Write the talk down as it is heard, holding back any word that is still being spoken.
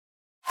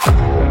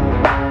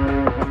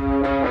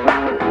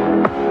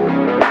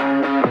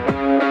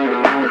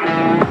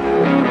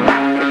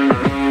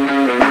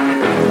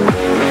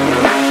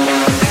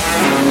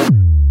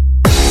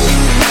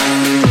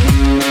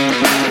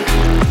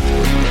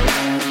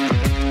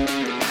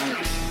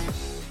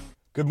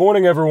Good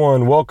morning,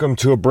 everyone. Welcome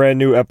to a brand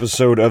new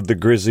episode of the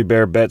Grizzly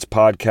Bear Bets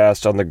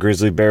podcast on the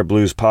Grizzly Bear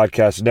Blues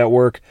Podcast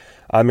Network.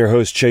 I'm your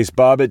host, Chase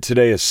Bobbitt.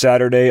 Today is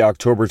Saturday,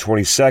 October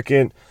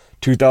 22nd,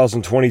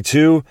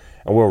 2022,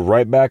 and we're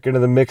right back into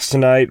the mix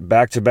tonight,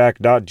 back-to-back,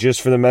 not just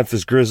for the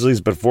Memphis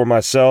Grizzlies, but for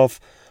myself,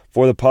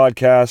 for the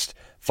podcast,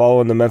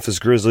 following the Memphis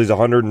Grizzlies'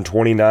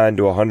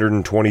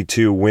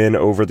 129-122 win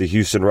over the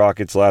Houston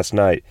Rockets last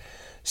night.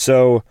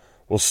 So,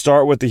 we'll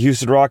start with the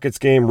Houston Rockets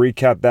game,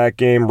 recap that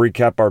game,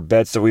 recap our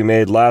bets that we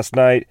made last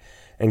night,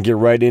 and get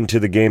right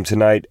into the game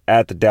tonight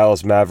at the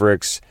Dallas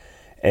Mavericks.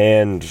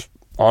 And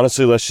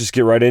honestly, let's just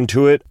get right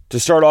into it. To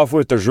start off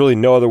with, there's really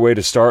no other way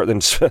to start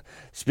than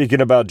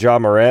speaking about Ja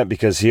Morant,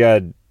 because he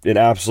had an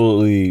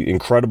absolutely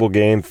incredible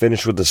game,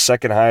 finished with the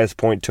second highest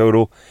point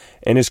total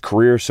in his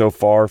career so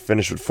far,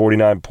 finished with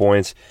 49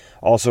 points,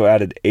 also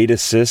added 8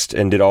 assists,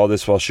 and did all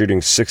this while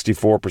shooting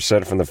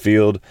 64% from the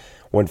field,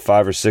 went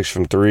 5 or 6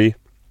 from 3.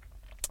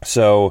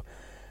 So,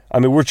 I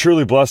mean, we're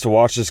truly blessed to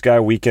watch this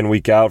guy week in,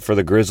 week out for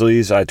the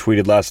Grizzlies. I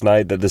tweeted last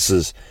night that this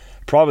is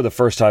probably the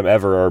first time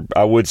ever, or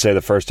I would say the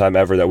first time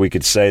ever, that we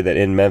could say that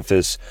in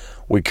Memphis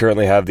we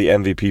currently have the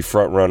MVP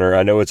frontrunner.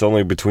 I know it's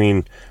only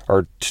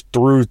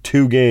through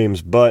 2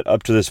 games, but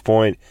up to this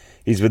point,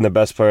 he's been the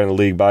best player in the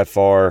league by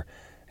far.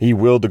 He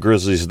willed the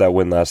Grizzlies to that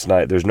win last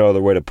night. There's no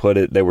other way to put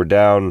it. They were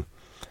down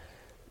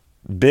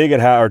down 8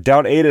 at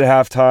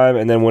halftime,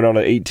 and then went on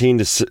an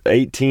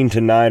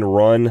 18-9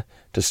 run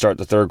to start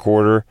the third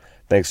quarter,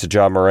 thanks to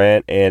Ja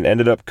Morant, and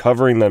ended up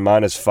covering the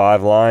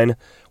 -5 line,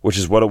 which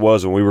is what it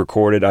was when we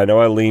recorded. I know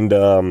I leaned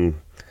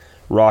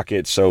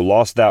Rockets, so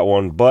lost that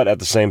one, but at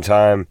the same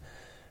time,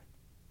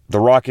 the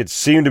Rockets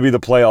seemed to be the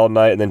play all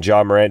night, and then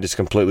Ja Morant just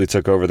completely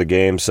took over the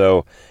game.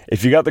 So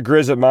if you got the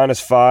Grizz at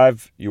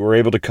 -5, you were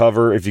able to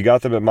cover. If you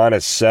got them at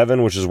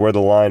 -7, which is where the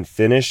line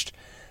finished,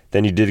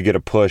 then you did get a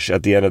push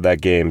at the end of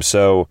that game.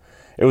 So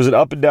it was an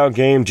up-and-down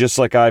game, just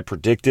like I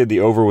predicted.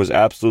 The over was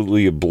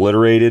absolutely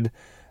obliterated.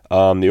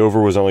 The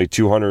over was only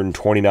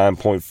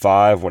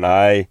 229.5 when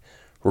I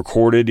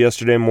recorded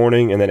yesterday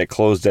morning, and then it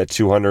closed at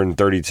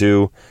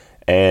 232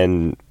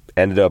 and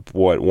ended up,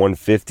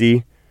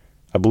 150,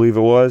 I believe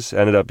it was?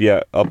 Ended up,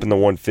 up in the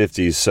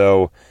 150s.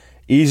 So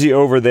easy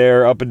over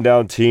there,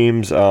 up-and-down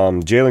teams.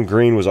 Jalen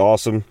Green was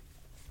awesome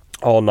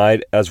all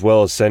night, as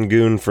well as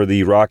Sengun for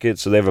the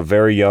Rockets. So they have a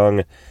very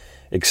young,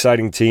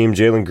 exciting team.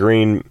 Jalen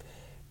Green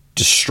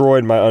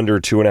destroyed my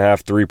under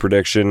 2.5 3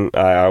 prediction.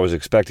 I was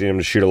expecting him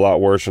to shoot a lot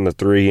worse from the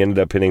 3. He ended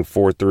up hitting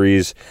 4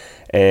 threes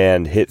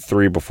and hit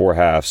 3 before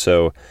half.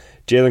 So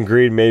Jalen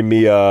Green made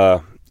me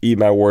eat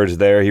my words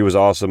there. He was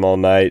awesome all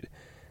night.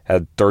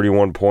 Had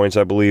 31 points,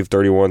 I believe,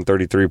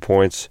 33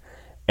 points.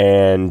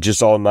 And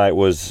just all night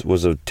was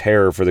a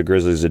terror for the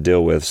Grizzlies to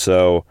deal with.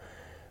 So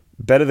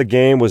bet of the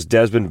game was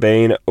Desmond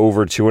Bane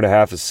over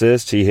 2.5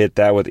 assists. He hit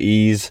that with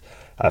ease.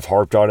 I've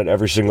harped on it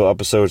every single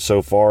episode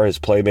so far, his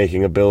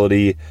playmaking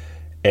ability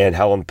and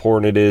how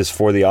important it is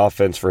for the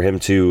offense for him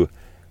to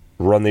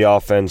run the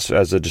offense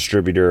as a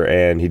distributor,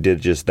 and he did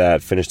just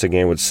that. Finished the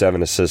game with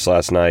 7 assists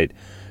last night,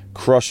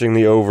 crushing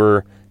the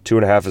over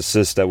 2.5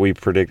 assists that we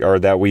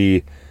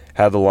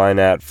had the line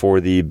at for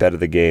the bet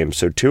of the game.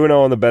 So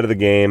 2-0 on the bet of the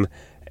game,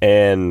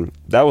 and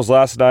that was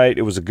last night.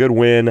 It was a good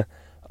win.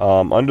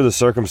 Under the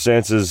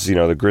circumstances,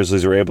 the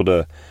Grizzlies were able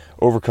to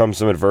overcome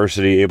some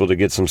adversity, able to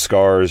get some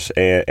scars,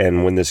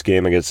 and win this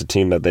game against a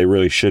team that they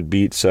really should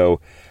beat.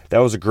 So that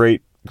was a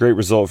great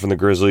result from the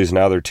Grizzlies.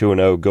 Now they're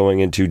 2-0 going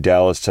into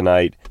Dallas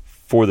tonight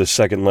for the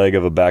second leg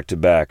of a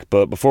back-to-back.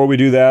 But before we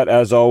do that,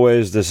 as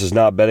always, this is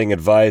not betting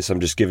advice.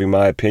 I'm just giving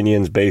my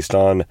opinions based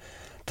on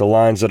the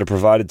lines that are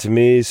provided to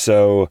me.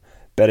 So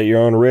bet at your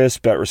own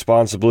risk, bet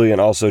responsibly,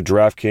 and also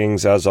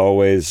DraftKings, as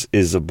always,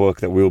 is a book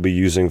that we will be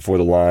using for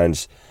the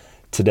lines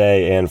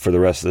today and for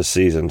the rest of the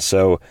season.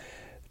 So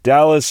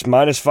Dallas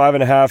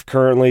 -5.5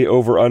 currently,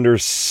 over-under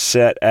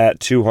set at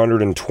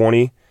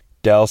 220.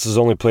 Dallas has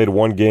only played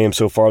 1 game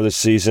so far this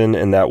season,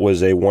 and that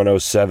was a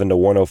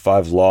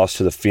 107-105 loss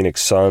to the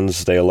Phoenix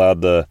Suns. They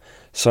allowed the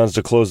Suns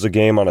to close the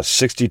game on a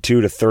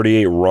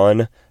 62-38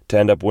 run to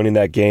end up winning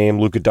that game.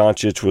 Luka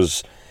Doncic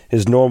was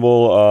his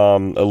normal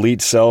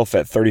elite self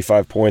at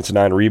 35 points and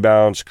 9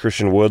 rebounds.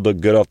 Christian Wood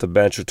looked good off the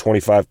bench with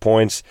 25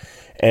 points.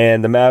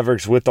 And the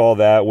Mavericks, with all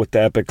that, with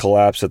the epic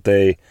collapse that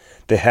they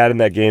had in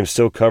that game,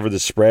 still covered the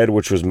spread,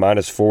 which was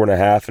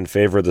 -4.5 in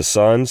favor of the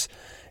Suns.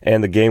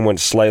 And the game went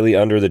slightly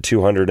under the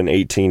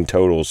 218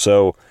 total.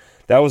 So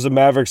that was the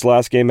Mavericks'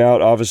 last game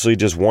out. Obviously,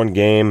 just 1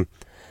 game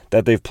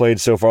that they've played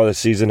so far this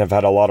season. Have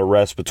had a lot of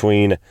rest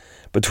between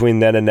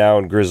then and now,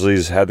 and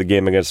Grizzlies had the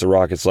game against the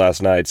Rockets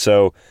last night.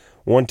 So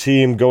one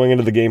team going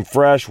into the game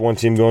fresh, one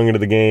team going into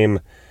the game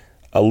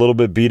a little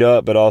bit beat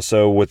up, but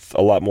also with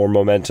a lot more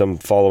momentum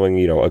following,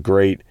 a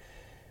great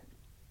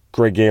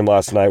game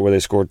last night where they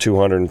scored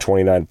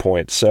 229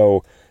 points.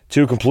 So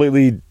 2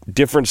 completely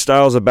different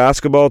styles of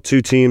basketball,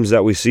 2 teams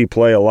that we see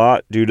play a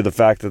lot due to the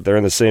fact that they're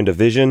in the same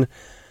division.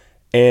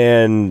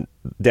 And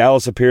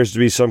Dallas appears to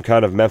be some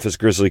kind of Memphis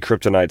Grizzly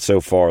kryptonite so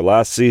far.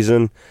 Last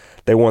season,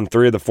 They won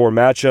 3 of the 4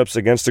 matchups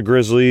against the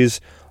Grizzlies.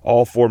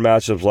 All 4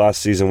 matchups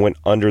last season went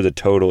under the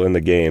total in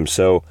the game.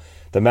 So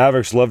the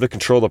Mavericks love to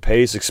control the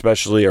pace,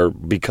 especially or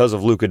because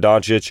of Luka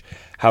Doncic,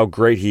 how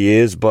great he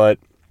is, but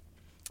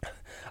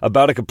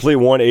about a complete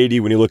 180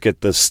 when you look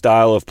at the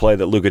style of play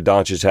that Luka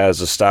Doncic has,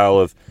 the style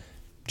of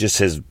just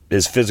his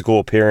physical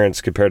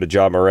appearance compared to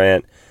Ja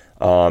Morant.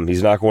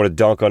 He's not going to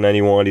dunk on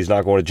anyone. He's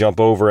not going to jump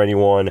over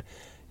anyone.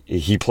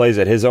 He plays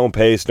at his own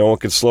pace. No one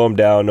can slow him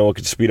down. No one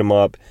can speed him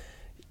up.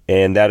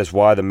 And that is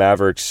why the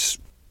Mavericks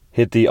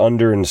hit the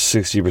under in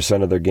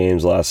 60% of their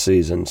games last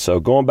season.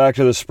 So going back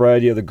to the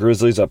spread, you have the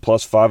Grizzlies at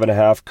plus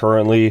 5.5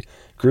 currently.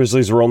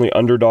 Grizzlies were only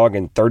underdog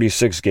in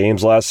 36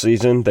 games last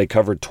season. They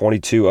covered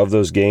 22 of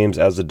those games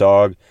as a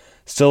dog.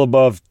 Still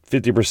above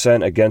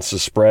 50% against the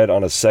spread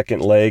on a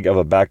second leg of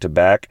a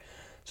back-to-back.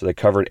 So they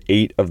covered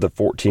 8 of the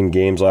 14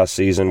 games last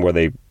season where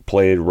they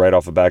played right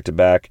off a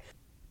back-to-back.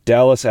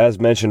 Dallas, as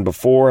mentioned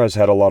before, has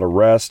had a lot of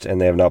rest,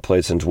 and they have not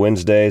played since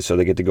Wednesday, so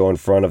they get to go in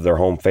front of their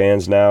home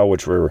fans now,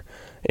 which were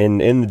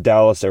in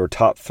Dallas. They were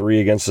top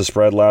 3 against the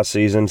spread last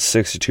season.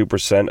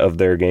 62% of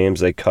their games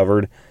they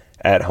covered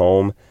at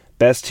home.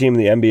 Best team in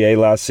the NBA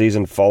last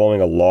season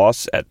following a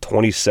loss at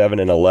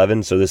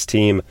 27-11. So this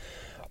team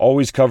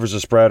always covers the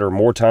spread, or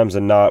more times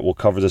than not will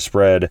cover the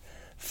spread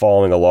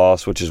following a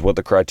loss, which is what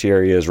the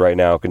criteria is right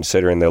now,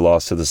 considering they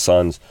lost to the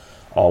Suns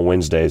on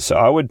Wednesday. So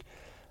I would,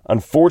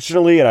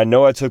 unfortunately, and I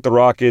know I took the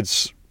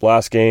Rockets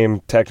last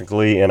game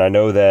technically, and I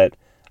know that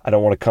I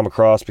don't want to come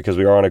across, because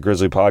we are on a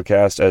Grizzly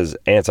podcast, as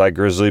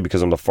anti-Grizzly,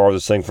 because I'm the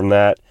farthest thing from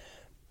that.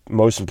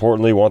 Most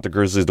importantly, want the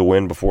Grizzlies to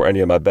win before any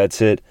of my bets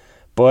hit.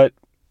 But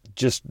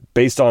just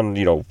based on,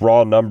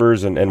 raw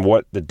numbers and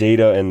what the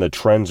data and the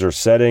trends are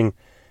setting,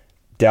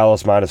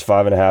 Dallas minus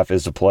 5.5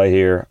 is the play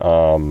here.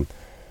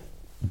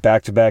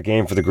 Back-to-back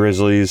game for the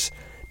Grizzlies.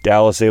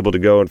 Dallas able to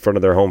go in front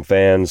of their home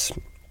fans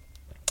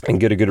and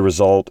get a good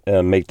result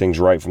and make things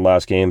right from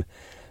last game.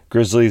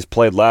 Grizzlies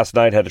played last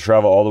night, had to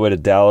travel all the way to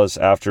Dallas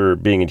after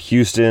being in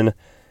Houston.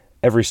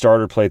 Every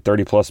starter played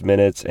 30-plus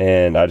minutes,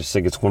 and I just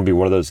think it's going to be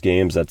one of those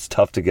games that's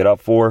tough to get up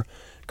for.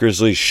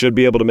 Grizzlies should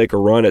be able to make a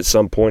run at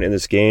some point in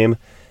this game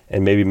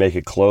and maybe make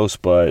it close,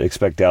 but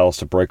expect Dallas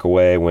to break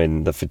away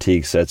when the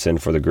fatigue sets in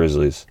for the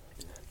Grizzlies.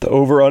 The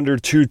over-under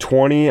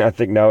 220, I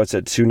think now it's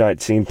at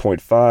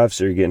 219.5,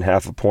 so you're getting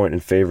half a point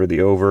in favor of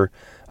the over.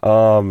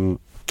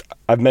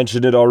 I've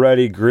mentioned it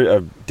already.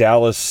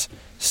 Dallas,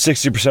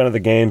 60% of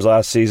the games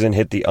last season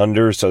hit the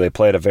under, so they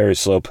play at a very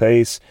slow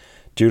pace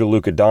due to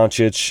Luka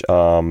Doncic.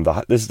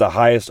 This is the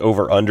highest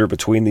over-under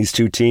between these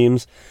two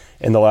teams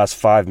in the last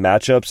 5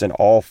 matchups, and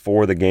all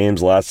 4 of the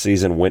games last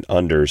season went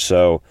under.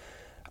 So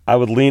I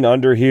would lean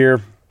under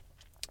here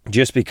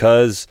just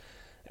because,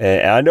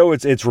 and I know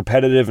it's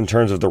repetitive in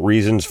terms of the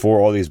reasons for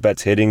all these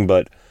bets hitting,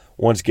 but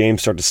once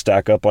games start to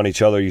stack up on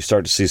each other, you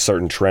start to see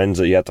certain trends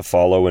that you have to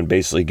follow and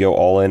basically go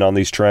all in on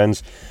these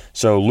trends.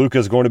 So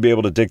Luka's going to be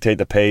able to dictate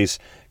the pace.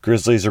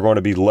 Grizzlies are going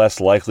to be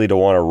less likely to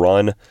want to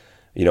run,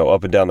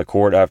 up and down the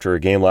court after a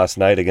game last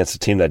night against a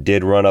team that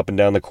did run up and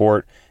down the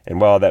court.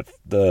 And while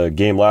the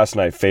game last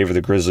night favored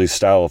the Grizzlies'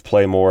 style of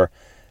play more,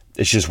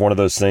 it's just one of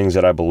those things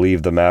that I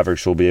believe the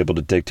Mavericks will be able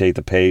to dictate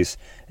the pace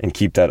and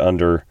keep that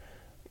under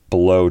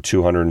below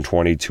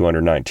 220,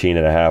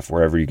 219.5,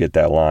 wherever you get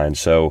that line.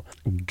 So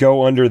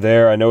go under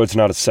there. I know it's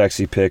not a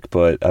sexy pick,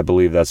 but I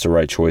believe that's the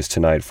right choice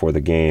tonight for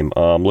the game.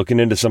 Looking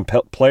into some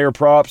player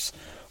props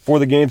for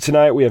the game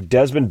tonight, we have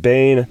Desmond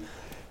Bane.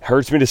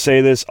 Hurts me to say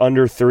this,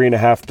 under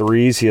 3.5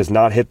 threes. He has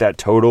not hit that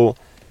total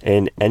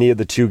in any of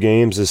the 2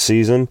 games this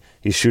season.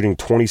 He's shooting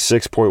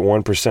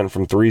 26.1%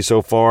 from 3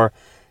 so far.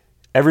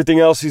 Everything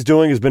else he's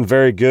doing has been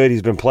very good.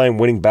 He's been playing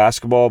winning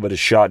basketball, but his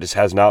shot just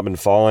has not been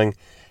falling.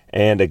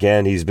 And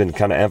again, he's been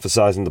kind of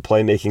emphasizing the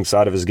playmaking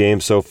side of his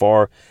game so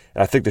far.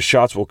 And I think the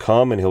shots will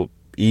come, and he'll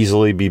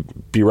easily be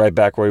right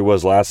back where he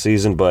was last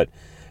season. But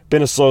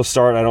been a slow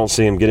start. I don't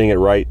see him getting it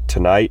right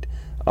tonight.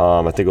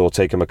 I think it will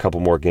take him a couple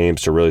more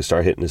games to really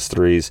start hitting his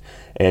threes.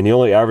 And he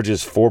only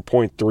averages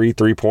 4.3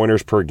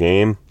 three-pointers per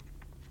game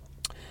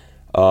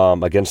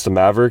against the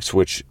Mavericks,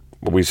 which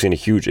we've seen a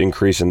huge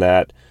increase in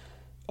that.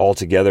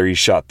 Altogether, he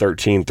shot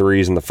 13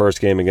 threes in the first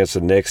game against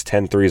the Knicks,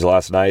 10 threes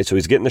last night. So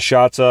he's getting the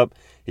shots up.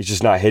 He's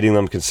just not hitting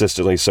them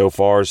consistently so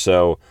far.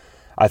 So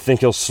I think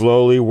he'll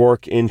slowly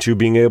work into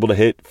being able to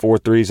hit 4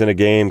 threes in a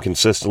game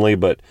consistently.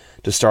 But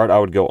to start, I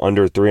would go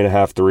under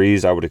 3.5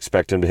 threes. I would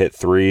expect him to hit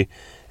 3.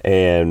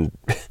 And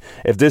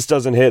if this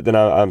doesn't hit, then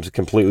I'm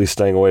completely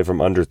staying away from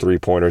under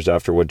 3-pointers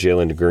after what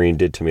Jalen Green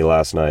did to me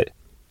last night.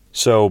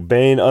 So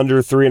Bane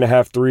under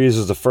 3.5 threes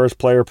is the first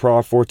player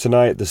prop for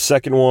tonight. The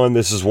second one,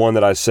 this is one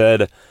that I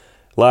said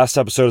last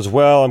episode as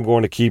well. I'm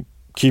going to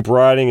keep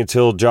riding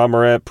until Ja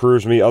Morant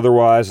proves me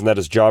otherwise, and that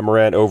is Ja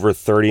Morant over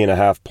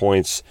 30.5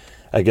 points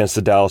against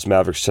the Dallas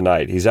Mavericks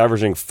tonight. He's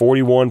averaging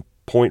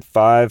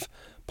 41.5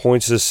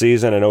 points this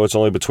season. I know it's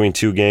only between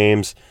 2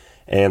 games,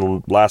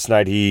 and last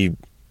night he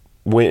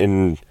went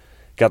and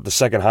got the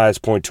second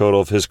highest point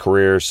total of his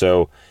career.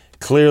 So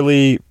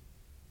clearly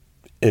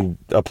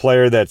a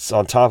player that's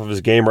on top of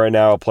his game right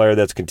now, a player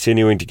that's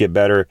continuing to get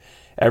better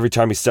every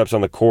time he steps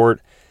on the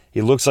court.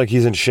 He looks like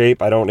he's in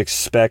shape. I don't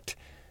expect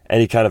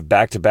any kind of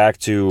back-to-back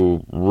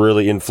to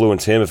really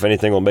influence him. If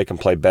anything, will make him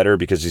play better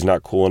because he's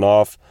not cooling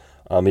off.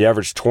 He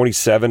averaged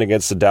 27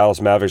 against the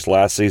Dallas Mavericks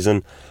last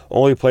season.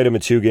 Only played him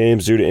in 2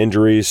 games due to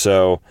injury,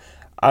 so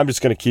I'm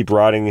just going to keep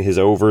riding his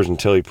overs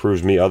until he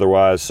proves me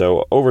otherwise.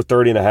 So over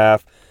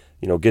 30.5,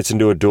 gets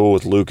into a duel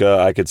with Luka.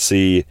 I could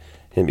see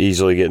him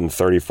easily getting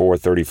 34,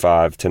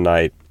 35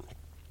 tonight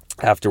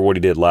after what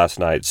he did last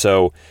night.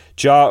 So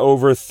Ja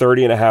over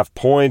 30.5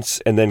 points,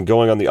 and then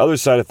going on the other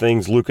side of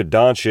things, Luka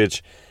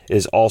Doncic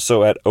is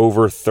also at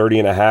over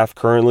 30.5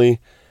 currently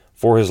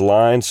for his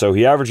line. So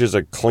he averages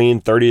a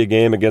clean 30 a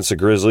game against the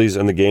Grizzlies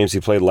in the games he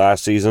played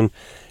last season.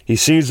 He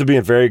seems to be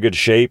in very good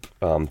shape.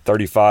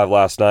 35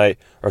 last night,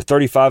 or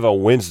 35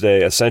 on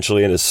Wednesday,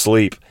 essentially in his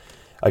sleep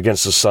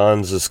against the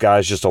Suns. This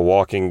guy's just a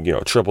walking,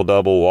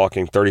 triple-double,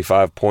 walking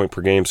 35-point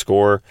per game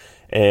scorer.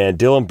 And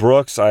Dylan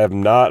Brooks, I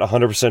am not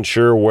 100%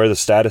 sure where the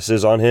status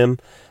is on him.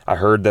 I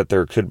heard that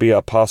there could be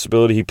a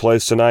possibility he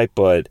plays tonight,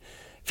 but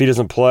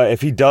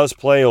if he does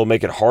play, it'll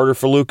make it harder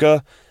for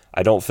Luka.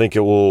 I don't think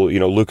it will.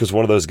 Luka's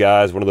one of those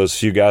guys, one of those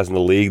few guys in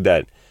the league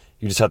that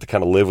you just have to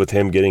kind of live with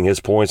him getting his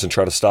points and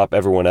try to stop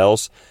everyone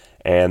else.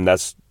 And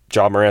that's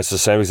Ja Morant's the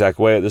same exact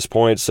way at this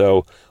point.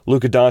 So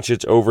Luka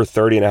Doncic over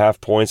 30.5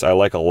 points, I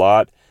like a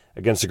lot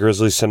against the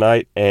Grizzlies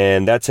tonight.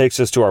 And that takes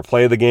us to our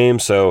play of the game.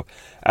 So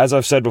as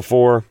I've said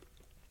before,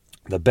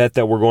 the bet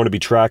that we're going to be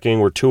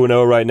tracking, we're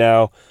 2-0 right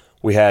now.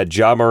 We had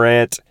Ja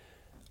Morant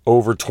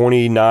over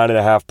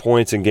 29.5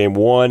 points in Game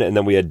 1, and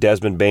then we had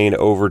Desmond Bane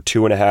over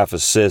 2.5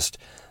 assists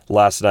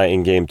last night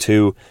in Game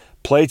 2.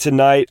 Play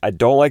tonight, I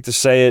don't like to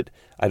say it.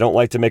 I don't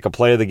like to make a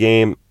play of the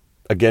game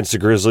against the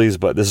Grizzlies,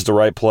 but this is the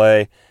right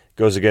play.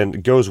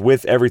 Goes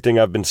with everything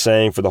I've been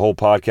saying for the whole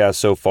podcast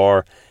so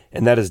far,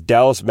 and that is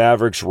Dallas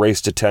Mavericks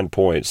race to 10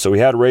 points. So we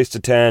had race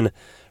to 10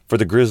 for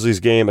the Grizzlies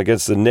game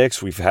against the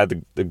Knicks. We've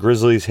had the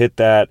Grizzlies hit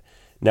that.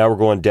 Now we're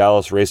going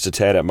Dallas race to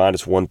 10 at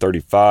minus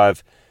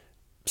 135.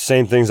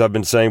 Same things I've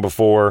been saying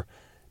before.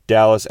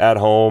 Dallas at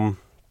home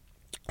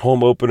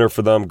opener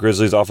for them.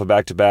 Grizzlies off a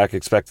back-to-back,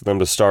 expected them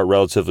to start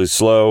relatively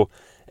slow.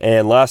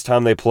 And last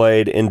time they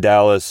played in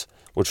Dallas,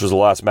 which was the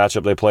last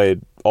matchup they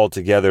played all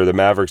together, the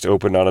Mavericks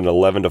opened on an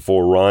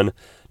 11-4 run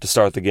to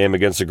start the game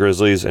against the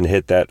Grizzlies and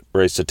hit that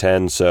race to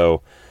 10.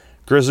 So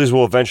Grizzlies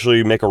will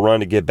eventually make a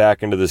run to get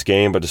back into this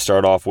game, but to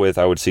start off with,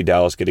 I would see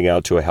Dallas getting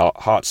out to a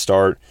hot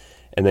start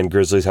and then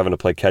Grizzlies having to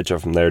play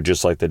catch-up from there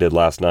just like they did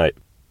last night.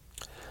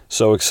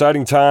 So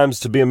exciting times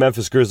to be a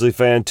Memphis Grizzlies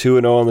fan,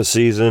 2-0 on the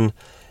season,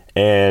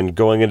 and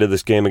going into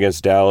this game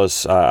against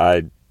Dallas,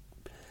 I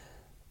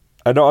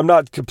know I'm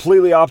not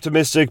completely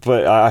optimistic,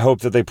 but I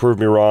hope that they prove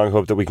me wrong. I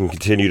hope that we can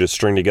continue to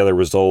string together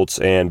results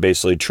and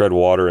basically tread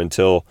water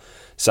until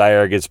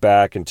Zaire gets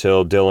back,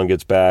 until Dylan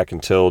gets back,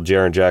 until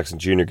Jaren Jackson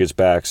Jr. gets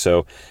back.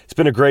 So it's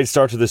been a great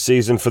start to the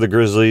season for the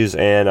Grizzlies,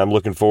 and I'm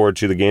looking forward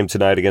to the game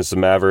tonight against the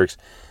Mavericks,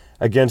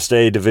 against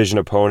a division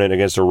opponent,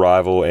 against a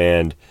rival,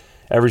 and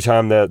every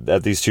time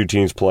that these two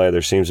teams play,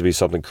 there seems to be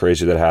something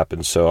crazy that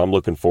happens, so I'm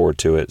looking forward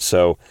to it.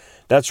 So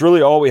that's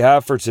really all we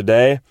have for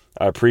today.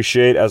 I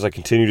appreciate, as I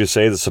continue to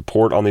say, the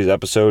support on these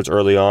episodes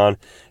early on.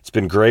 It's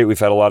been great. We've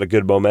had a lot of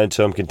good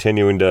momentum,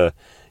 continuing to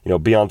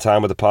be on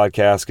time with the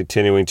podcast,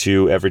 continuing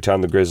to, every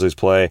time the Grizzlies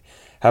play,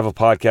 have a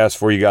podcast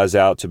for you guys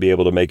out to be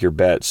able to make your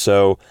bets.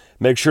 So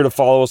make sure to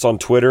follow us on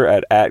Twitter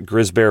at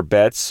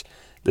GrizzBearBets.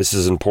 This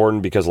is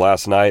important because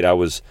last night I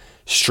was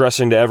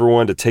stressing to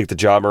everyone to take the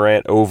Ja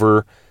Morant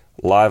over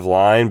live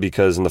line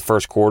because in the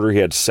first quarter he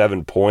had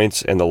 7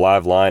 points and the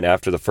live line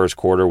after the first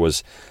quarter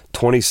was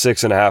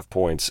 26.5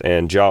 points,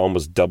 and Ja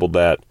almost doubled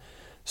that.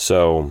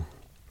 So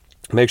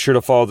make sure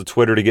to follow the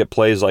Twitter to get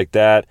plays like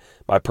that.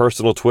 My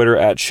personal Twitter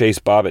at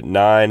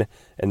ChaseBob9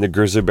 and the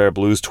Grizzly Bear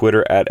Blues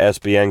Twitter at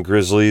SBN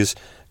Grizzlies.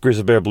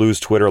 Grizzly Bear Blues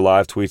Twitter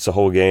live tweets the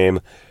whole game.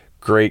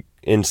 Great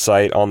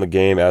insight on the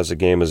game as the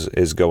game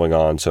is going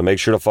on. So make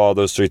sure to follow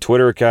those 3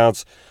 Twitter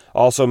accounts.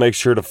 Also, make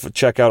sure to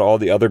check out all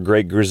the other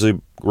great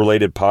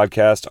Grizzly-related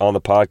podcasts on the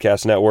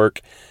podcast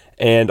network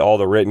and all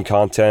the written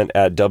content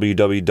at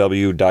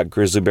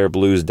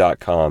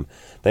www.grizzlybearblues.com.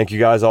 Thank you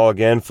guys all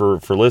again for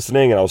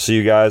listening, and I'll see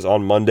you guys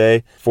on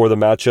Monday for the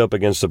matchup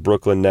against the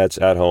Brooklyn Nets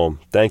at home.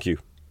 Thank you.